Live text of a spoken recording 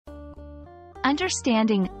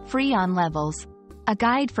Understanding Freon Levels, a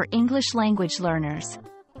guide for English language learners.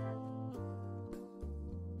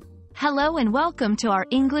 Hello and welcome to our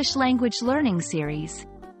English language learning series.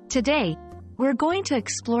 Today, we're going to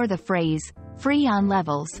explore the phrase Freon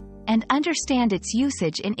Levels and understand its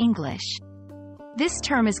usage in English. This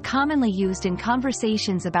term is commonly used in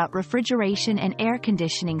conversations about refrigeration and air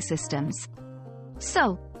conditioning systems.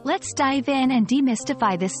 So, let's dive in and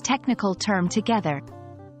demystify this technical term together.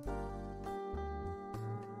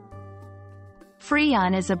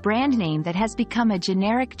 Freon is a brand name that has become a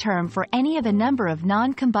generic term for any of a number of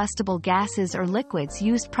non-combustible gases or liquids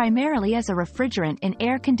used primarily as a refrigerant in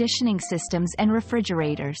air conditioning systems and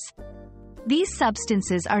refrigerators. These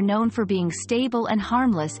substances are known for being stable and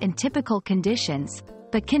harmless in typical conditions,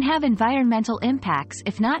 but can have environmental impacts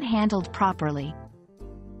if not handled properly.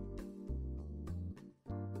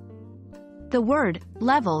 The word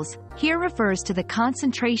levels here refers to the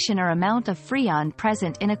concentration or amount of Freon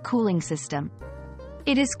present in a cooling system.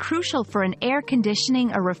 It is crucial for an air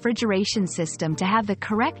conditioning or refrigeration system to have the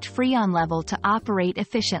correct Freon level to operate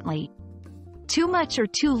efficiently. Too much or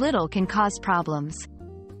too little can cause problems.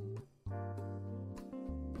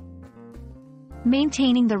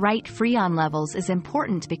 Maintaining the right Freon levels is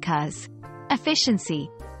important because efficiency.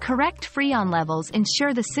 Correct Freon levels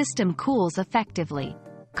ensure the system cools effectively.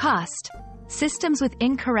 Cost. Systems with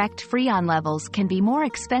incorrect Freon levels can be more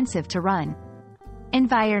expensive to run.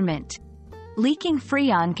 Environment. Leaking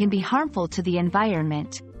Freon can be harmful to the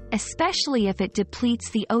environment, especially if it depletes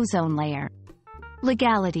the ozone layer.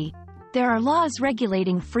 Legality. There are laws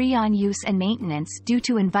regulating Freon use and maintenance due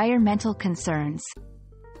to environmental concerns.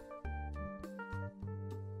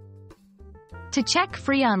 To check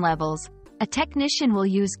Freon levels, a technician will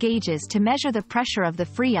use gauges to measure the pressure of the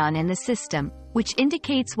Freon in the system, which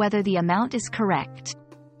indicates whether the amount is correct.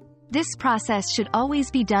 This process should always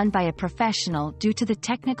be done by a professional due to the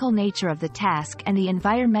technical nature of the task and the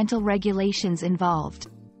environmental regulations involved.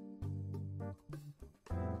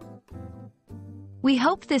 We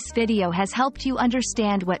hope this video has helped you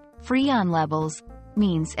understand what Freon levels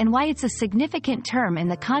means and why it's a significant term in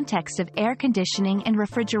the context of air conditioning and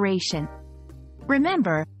refrigeration.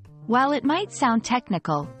 Remember, while it might sound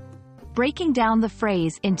technical, breaking down the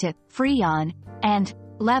phrase into Freon and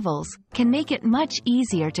levels can make it much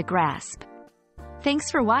easier to grasp.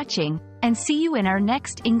 Thanks for watching, and see you in our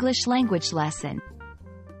next English language lesson.